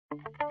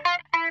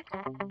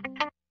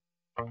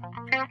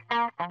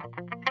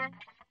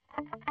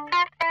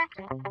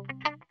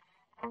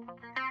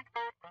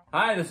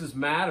Hi, this is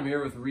Matt. I'm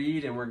here with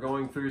Reed, and we're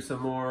going through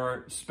some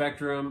more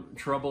Spektrum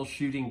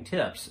troubleshooting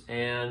tips.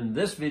 And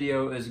this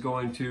video is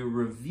going to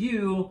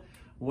review,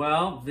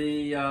 well,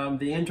 the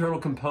internal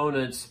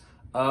components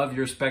of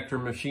your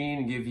Spektrum machine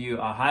and give you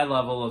a high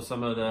level of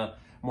some of the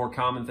more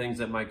common things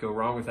that might go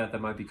wrong with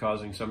that might be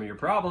causing some of your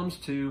problems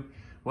to,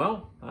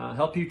 well,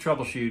 help you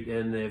troubleshoot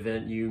in the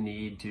event you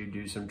need to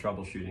do some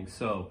troubleshooting.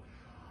 So,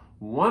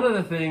 one of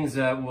the things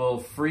that will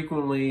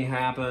frequently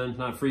happen,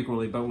 not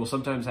frequently, but will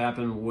sometimes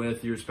happen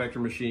with your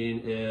Spektrum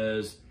machine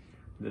is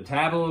the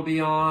tablet will be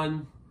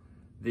on,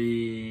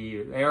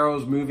 the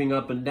arrows moving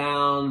up and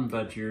down,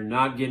 but you're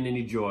not getting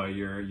any joy.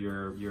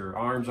 Your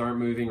arms aren't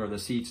moving or the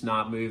seat's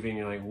not moving.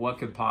 You're like, what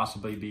could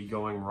possibly be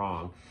going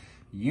wrong?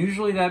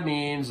 Usually that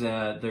means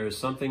that there's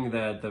something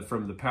that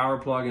from the power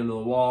plug into the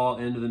wall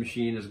into the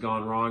machine has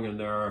gone wrong, and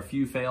there are a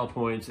few fail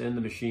points in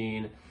the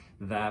machine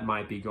that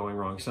might be going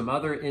wrong. Some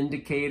other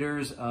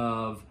indicators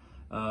of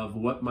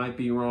what might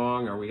be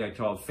wrong are we got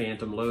called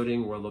phantom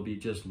loading, where there'll be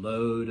just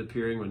load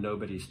appearing when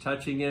nobody's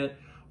touching it,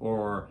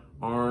 or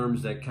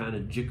arms that kind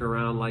of jick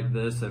around like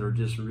this that are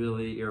just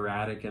really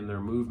erratic in their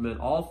movement.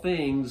 All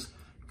things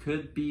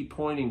could be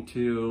pointing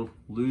to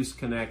loose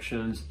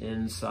connections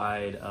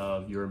inside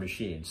of your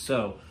machine.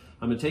 So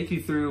I'm going to take you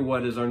through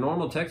what is our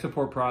normal tech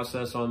support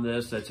process on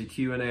this. That's a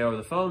Q&A over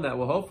the phone that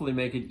will hopefully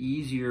make it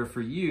easier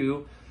for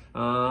you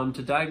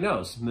to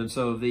diagnose. And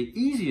so the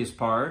easiest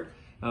part,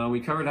 we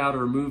covered how to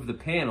remove the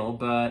panel,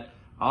 but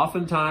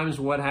oftentimes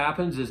what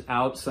happens is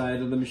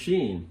outside of the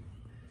machine.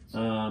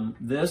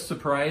 This,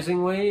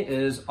 surprisingly,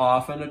 is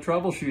often a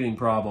troubleshooting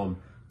problem.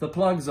 The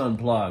plug's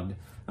unplugged.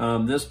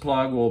 This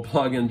plug will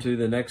plug into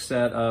the next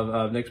set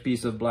of next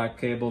piece of black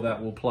cable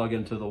that will plug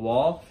into the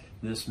wall.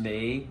 This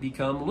may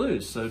become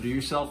loose. So do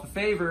yourself a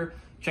favor,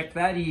 check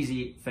that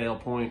easy fail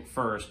point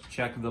first.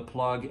 Check the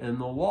plug in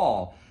the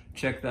wall.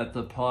 Check that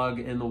the plug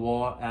in the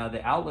wall,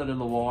 the outlet in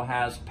the wall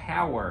has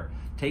power.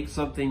 Take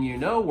something you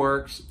know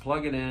works,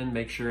 plug it in,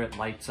 make sure it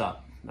lights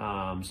up.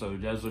 So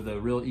those are the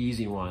real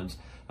easy ones.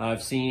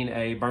 I've seen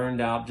a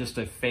burned out, just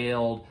a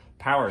failed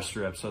power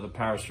strip. So the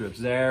power strip's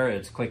there,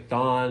 it's clicked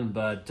on,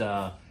 but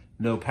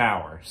no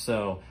power.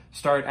 So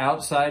start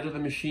outside of the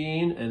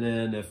machine, and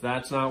then if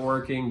that's not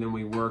working, then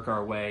we work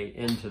our way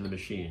into the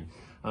machine.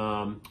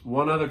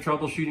 One other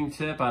troubleshooting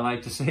tip, I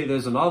like to say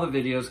this in all the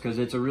videos because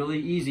it's a really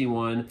easy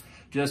one.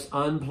 Just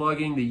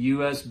unplugging the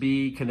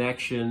USB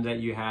connection that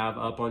you have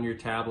up on your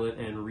tablet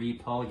and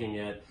replugging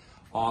it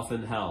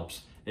often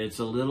helps. It's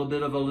a little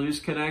bit of a loose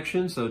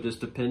connection, so just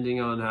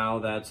depending on how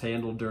that's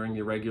handled during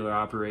the regular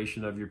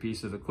operation of your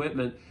piece of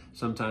equipment,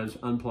 sometimes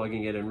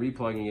unplugging it and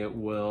replugging it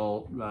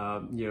will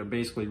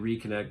basically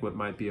reconnect what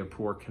might be a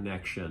poor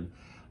connection.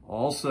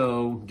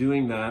 Also,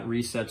 doing that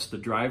resets the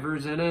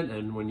drivers in it,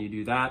 and when you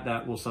do that,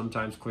 that will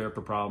sometimes clear up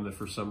a problem if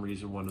for some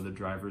reason one of the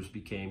drivers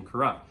became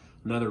corrupt.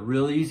 Another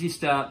really easy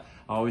step,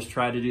 always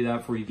try to do that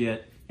before you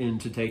get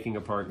into taking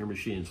apart your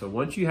machine. So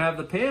once you have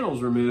the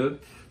panels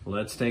removed,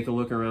 let's take a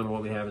look around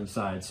what we have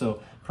inside.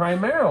 So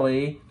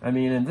primarily,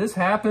 and this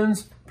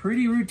happens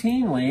pretty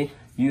routinely,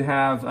 you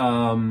have,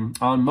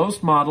 on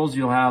most models,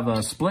 you'll have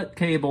a split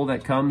cable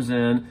that comes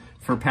in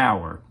for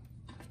power.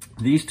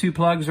 These two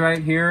plugs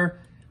right here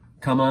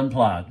come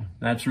unplugged.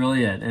 That's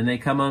really it. And they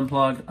come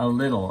unplugged a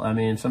little.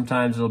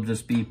 Sometimes it'll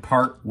just be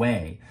part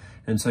way.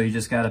 And so you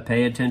just got to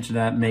pay attention to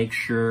that, make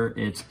sure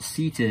it's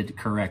seated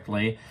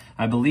correctly.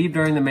 I believe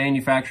during the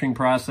manufacturing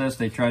process,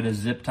 they try to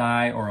zip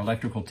tie or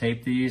electrical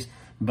tape these,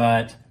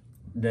 but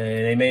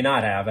they may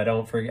not have.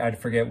 I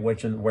forget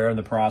which and where in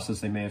the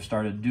process they may have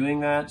started doing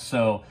that.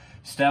 So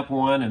step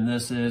one, and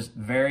this is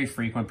very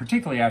frequent,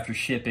 particularly after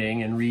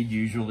shipping, and Reed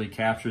usually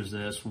captures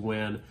this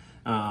when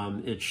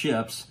it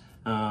ships,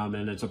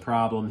 and it's a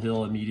problem,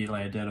 he'll immediately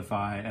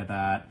identify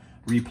that,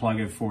 replug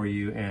it for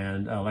you,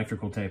 and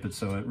electrical tape it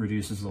so it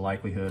reduces the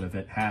likelihood of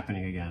it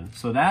happening again.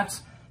 So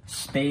that's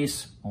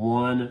space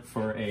one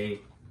for a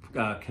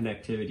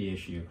connectivity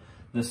issue.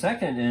 The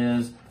second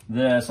is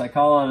this, I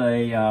call it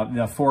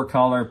a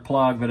 4-color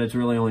plug, but it's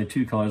really only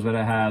 2 colors, but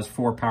it has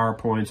 4 power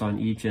points on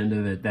each end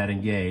of it that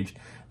engage.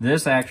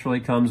 This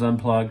actually comes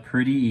unplugged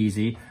pretty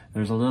easy.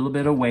 There's a little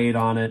bit of weight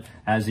on it.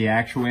 As the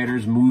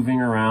actuator's moving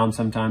around,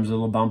 sometimes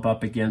it'll bump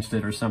up against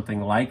it or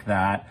something like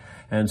that.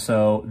 And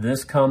so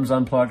this comes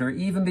unplugged or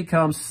even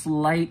becomes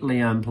slightly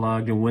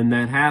unplugged. And when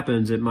that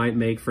happens, it might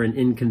make for an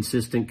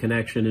inconsistent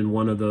connection in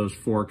one of those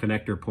 4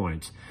 connector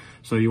points.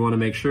 So you want to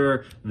make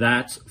sure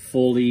that's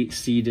fully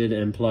seated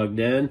and plugged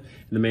in.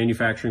 The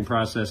manufacturing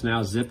process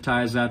now zip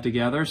ties that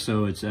together,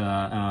 so it's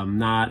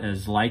not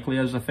as likely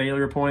as a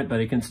failure point, but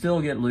it can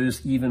still get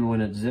loose even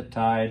when it's zip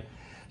tied.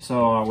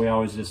 So we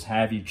always just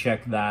have you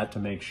check that to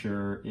make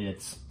sure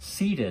it's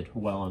seated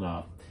well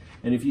enough.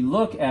 And if you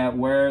look at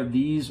where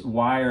these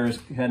wires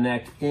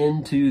connect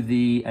into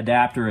the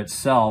adapter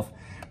itself,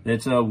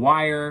 It's a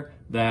wire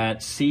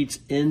that seats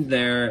in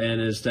there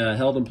and is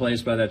held in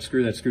place by that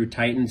screw. That screw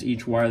tightens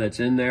each wire that's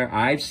in there.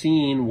 I've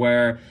seen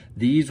where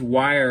these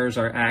wires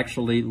are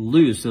actually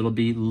loose. It'll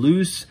be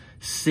loose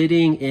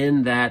sitting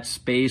in that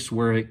space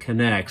where it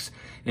connects.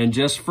 And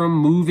just from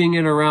moving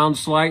it around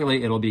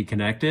slightly, it'll be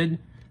connected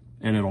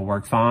and it'll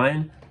work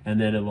fine. And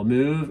then it'll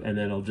move and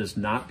then it'll just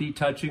not be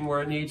touching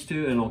where it needs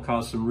to, and it'll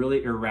cause some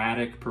really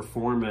erratic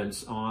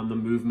performance on the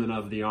movement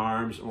of the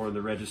arms or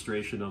the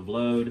registration of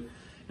load.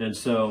 And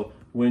so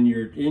when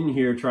you're in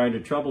here trying to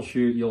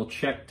troubleshoot, you'll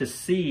check to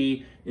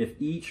see if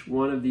each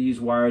one of these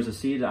wires is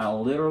seated.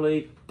 I'll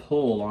literally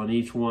pull on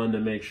each one to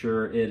make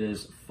sure it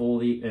is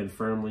fully and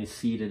firmly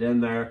seated in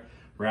there.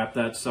 Wrap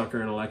that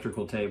sucker in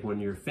electrical tape when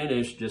you're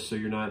finished, just so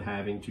you're not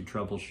having to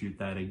troubleshoot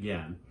that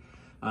again.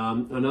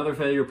 Another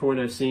failure point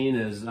I've seen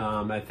is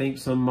I think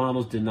some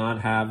models did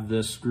not have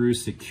this screw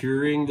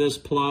securing this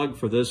plug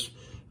for this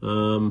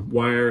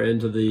wire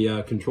into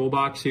the control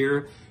box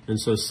here. And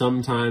so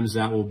sometimes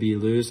that will be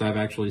loose. I've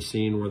actually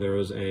seen where there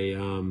was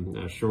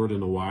a short in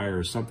the wire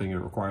or something that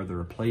required the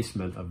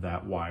replacement of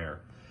that wire.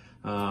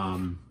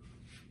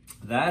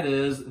 That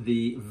is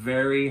the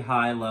very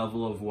high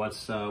level of what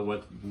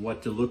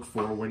to look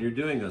for when you're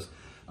doing this.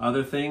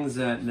 Other things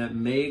that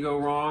may go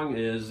wrong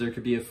is there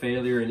could be a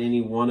failure in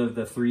any one of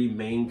the three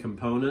main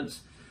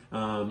components.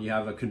 You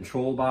have a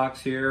control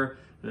box here,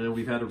 and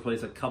we've had to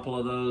replace a couple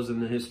of those in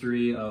the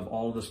history of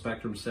all of the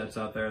Spektrum sets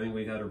out there. I think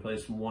we've had to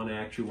replace one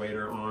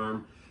actuator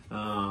arm.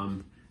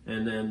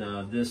 And then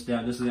this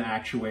is an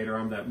actuator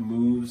arm that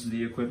moves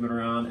the equipment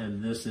around,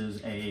 and this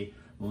is a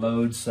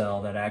load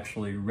cell that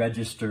actually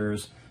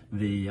registers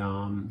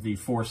the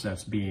force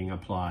that's being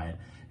applied.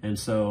 And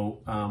so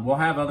we'll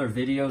have other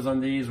videos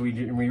on these. We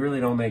really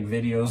don't make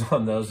videos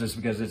on those just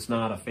because it's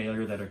not a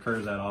failure that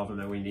occurs that often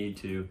that we need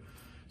to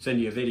send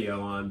you a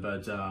video on.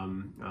 But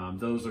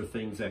those are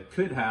things that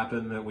could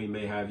happen that we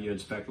may have you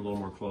inspect a little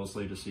more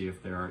closely to see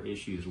if there are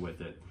issues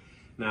with it.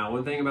 Now,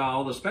 one thing about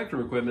all the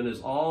Spektrum equipment is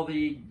all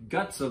the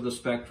guts of the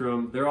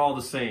Spektrum, they're all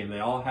the same. They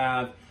all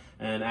have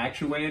an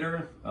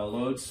actuator, a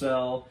load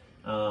cell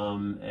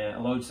down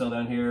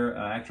here,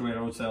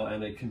 actuator, load cell,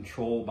 and a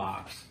control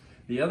box.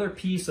 The other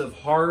piece of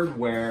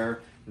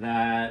hardware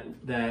that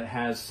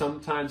has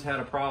sometimes had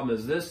a problem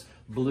is this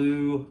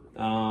blue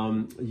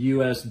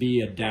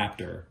USB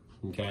adapter,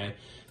 okay?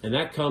 And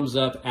that comes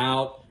up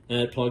out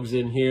and it plugs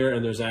in here,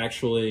 and there's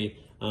actually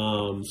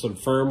some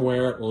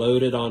firmware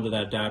loaded onto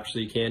that adapter, so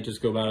you can't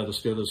just go out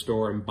to the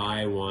store and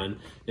buy one.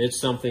 It's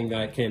something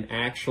that can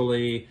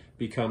actually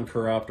become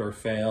corrupt or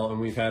fail, and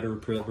we've had to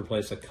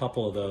replace a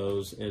couple of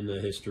those in the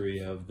history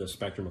of the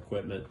Spektrum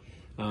equipment.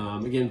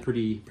 Again,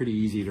 pretty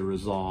easy to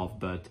resolve,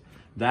 but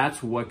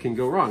that's what can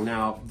go wrong.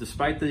 Now,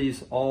 despite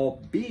these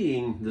all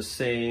being the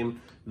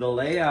same, the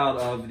layout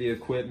of the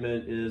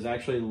equipment is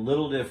actually a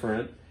little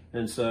different.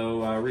 And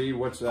so, Reed,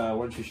 why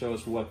don't you show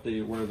us where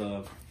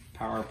the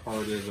power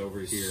part is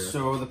over here?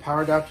 So the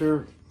power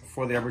adapter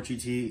for the Ever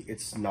GT,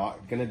 it's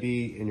not going to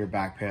be in your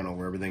back panel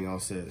where everything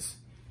else is.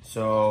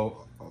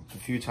 So a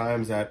few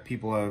times that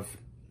people have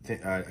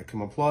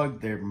come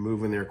unplugged, they're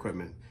moving their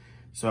equipment.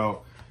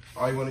 So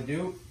all you want to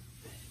do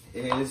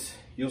is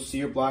you'll see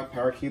your black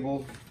power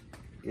cable.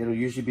 It'll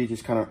usually be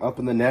just kind of up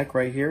in the neck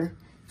right here.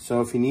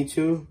 So if you need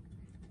to,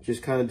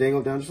 just kind of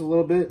dangle down just a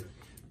little bit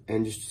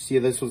and just see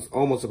this one's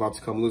almost about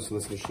to come loose in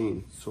this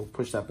machine. So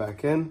push that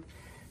back in,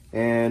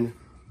 and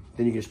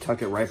then you just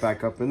tuck it right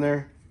back up in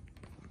there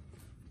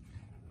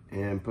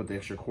and put the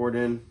extra cord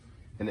in,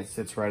 and it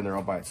sits right in there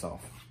all by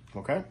itself,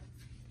 okay?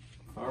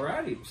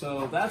 Alrighty,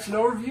 so that's an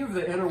overview of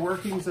the inner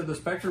workings of the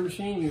Spektrum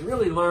machine. You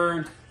really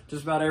learned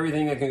just about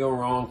everything that can go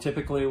wrong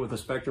typically with a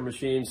Spektrum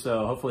machine.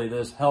 So hopefully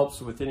this helps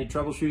with any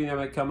troubleshooting that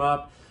might come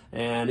up.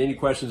 And any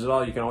questions at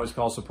all, you can always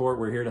call support.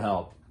 We're here to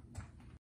help.